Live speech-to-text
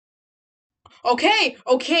Okay,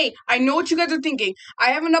 I know what you guys are thinking.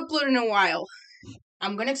 I haven't uploaded in a while.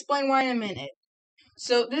 I'm gonna explain why in a minute.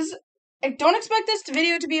 So don't expect this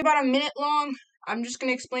video to be about a minute long. I'm just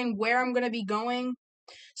gonna explain where I'm gonna be going.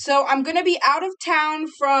 So I'm gonna be out of town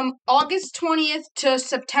from August 20th to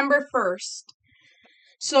September 1st.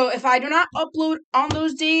 So if I do not upload on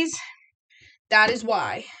those days, that is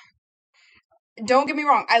why. Don't get me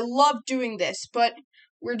wrong, I love doing this, but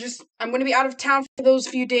I'm gonna be out of town for those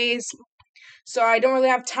few days, so I don't really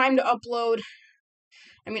have time to upload.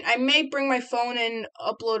 I mean, I may bring my phone and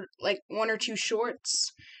upload like one or two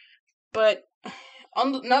shorts, but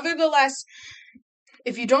nonetheless,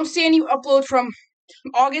 if you don't see any upload from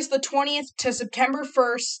August the 20th to September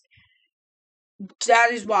 1st,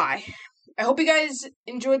 that is why. I hope you guys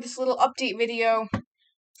enjoyed this little update video.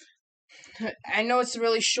 I know it's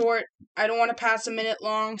really short. I don't want to pass a minute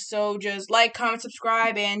long, so just like, comment,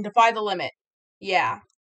 subscribe, and defy the limit. Yeah.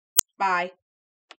 Bye.